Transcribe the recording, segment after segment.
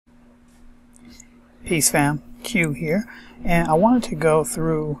Peace fam, Q here, and I wanted to go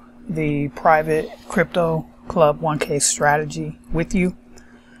through the private crypto club 1K strategy with you.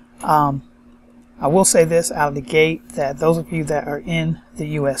 I will say this out of the gate, that those of you that are in the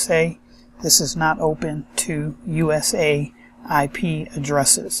USA, this is not open to USA IP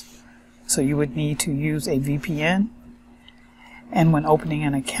addresses. So you would need to use a VPN, and when opening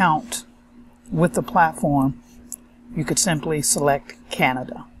an account with the platform, you could simply select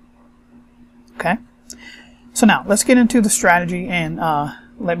Canada. Okay? So now let's get into the strategy, and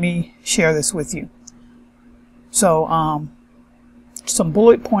let me share this with you. So some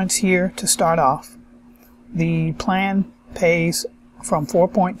bullet points here to start off. The plan pays from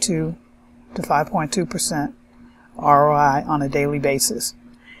 4.2 to 5.2% ROI on a daily basis.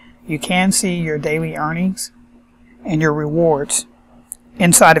 You can see your daily earnings and your rewards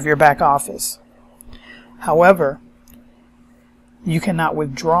inside of your back office. However, you cannot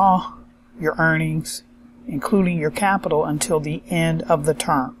withdraw your earnings, including your capital, until the end of the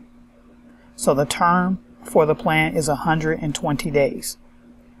term. So the term for the plan is 120 days.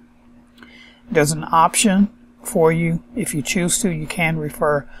 There's an option for you. If you choose to, you can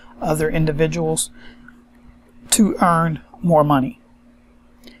refer other individuals to earn more money.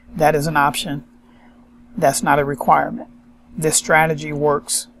 That is an option. That's not a requirement. This strategy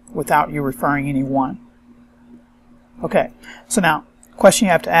works without you referring anyone. Okay, so now question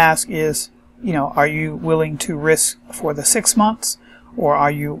you have to ask is, are you willing to risk for the 6 months, or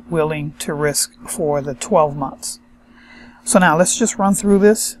are you willing to risk for the 12 months? So now let's just run through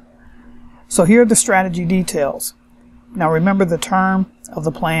this. So here are the strategy details. Now remember, the term of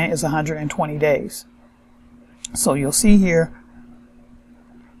the plan is 120 days. So you'll see here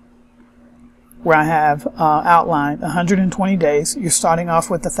where I have outlined 120 days. You're starting off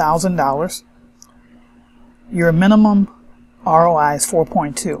with $1,000. Your minimum ROI is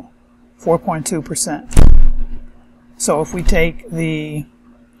 4.2%. So if we take the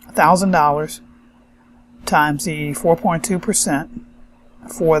 $1,000 times the 4.2%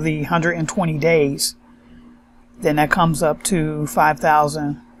 for the 120 days, then that comes up to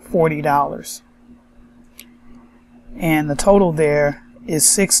 $5,040. And the total there is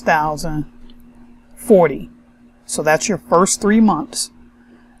 $6,040. So that's your first 3 months.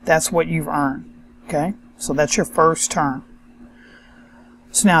 That's what you've earned. Okay? So that's your first term.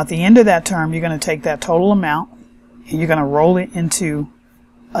 So now at the end of that term, you're going to take that total amount and you're going to roll it into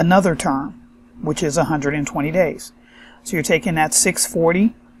another term, which is 120 days. So you're taking that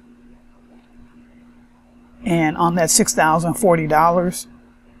 $640, and on that $6,040,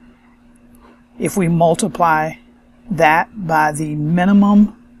 if we multiply that by the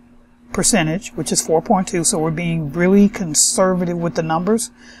minimum percentage, which is 4.2, so we're being really conservative with the numbers,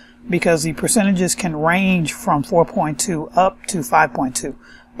 because the percentages can range from 4.2 up to 5.2,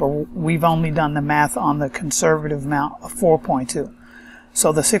 but we've only done the math on the conservative amount of 4.2.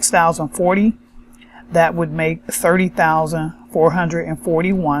 So the 6,040, that would make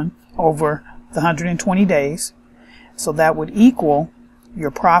 30,441 over the 120 days. So that would equal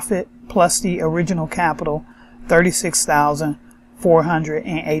your profit plus the original capital,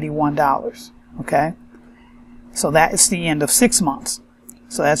 $36,481. Okay, so that is the end of 6 months.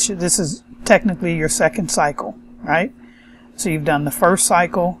 So this is technically your second cycle, right? So you've done the first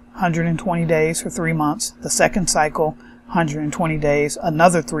cycle, 120 days for 3 months. The second cycle, 120 days,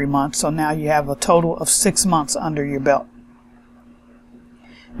 another 3 months. So now you have a total of 6 months under your belt.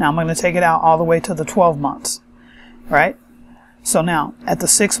 Now I'm going to take it out all the way to the 12 months, right? So now at the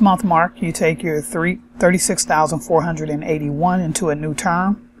 6 month mark, you take your 36,481 into a new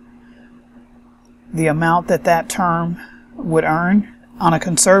term. The amount that term would earn on a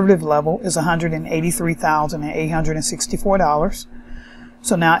conservative level is $183,864.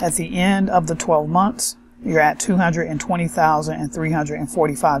 So now at the end of the 12 months, you're at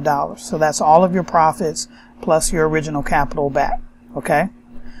 $220,345. So that's all of your profits plus your original capital back. Okay?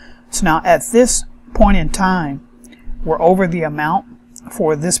 So now at this point in time, we're over the amount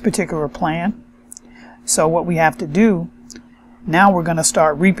for this particular plan. So what we have to do, now we're going to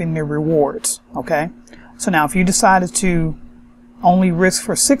start reaping the rewards. Okay? So now if you decided to only risk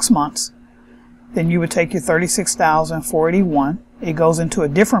for 6 months, then you would take your 36,481. It goes into a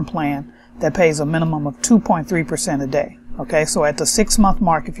different plan that pays a minimum of 2.3% a day. Okay, so at the 6 month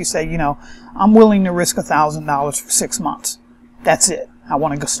mark, if you say, I'm willing to risk $1,000 for 6 months, that's it. I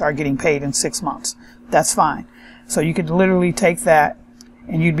want to start getting paid in 6 months. That's fine. So you could literally take that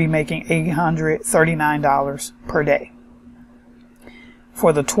and you'd be making $839 per day.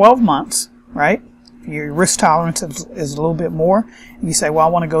 For the 12 months, right? Your risk tolerance is a little bit more. And you say, well, I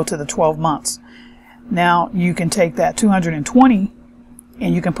want to go to the 12 months. Now you can take that 220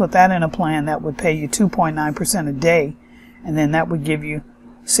 and you can put that in a plan that would pay you 2.9% a day, and then that would give you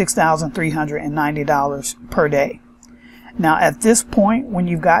 $6,390 per day. Now at this point, when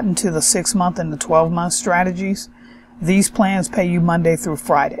you've gotten to the 6-month and the 12-month strategies, these plans pay you Monday through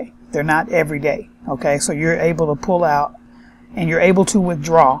Friday. They're not every day. Okay, so you're able to pull out and you're able to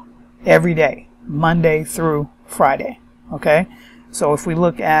withdraw every day, Monday through Friday. Okay, so if we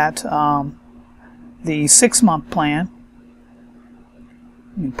look at the 6-month plan,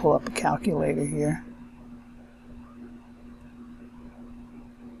 let me pull up a calculator here.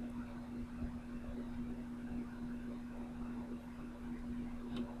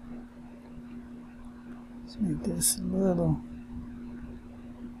 Let's make this a little.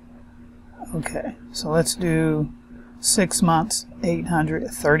 Okay, so let's do 6 months,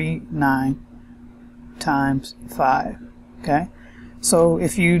 839 times 5. Okay, so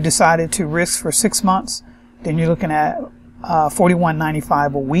if you decided to risk for 6 months, then you're looking at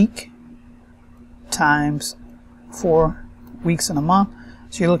 $41.95 a week times 4 weeks in a month.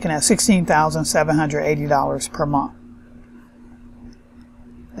 So you're looking at $16,780 per month.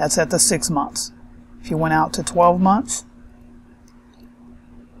 That's at the 6 months. If you went out to 12 months,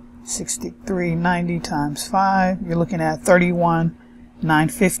 $63.90 times 5, you're looking at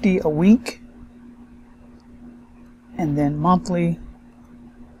 $31,950 a week. And then monthly,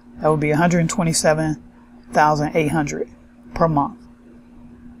 that would be $127,800 per month.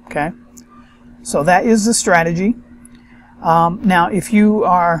 Okay, so that is the strategy. Now if you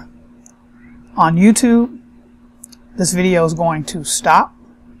are on YouTube, this video is going to stop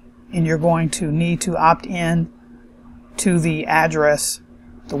and you're going to need to opt in to the address,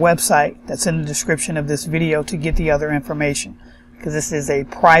 the website that's in the description of this video to get the other information, because this is a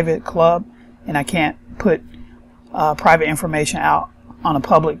private club and I can't put private information out on a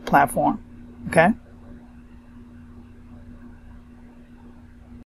public platform. Okay,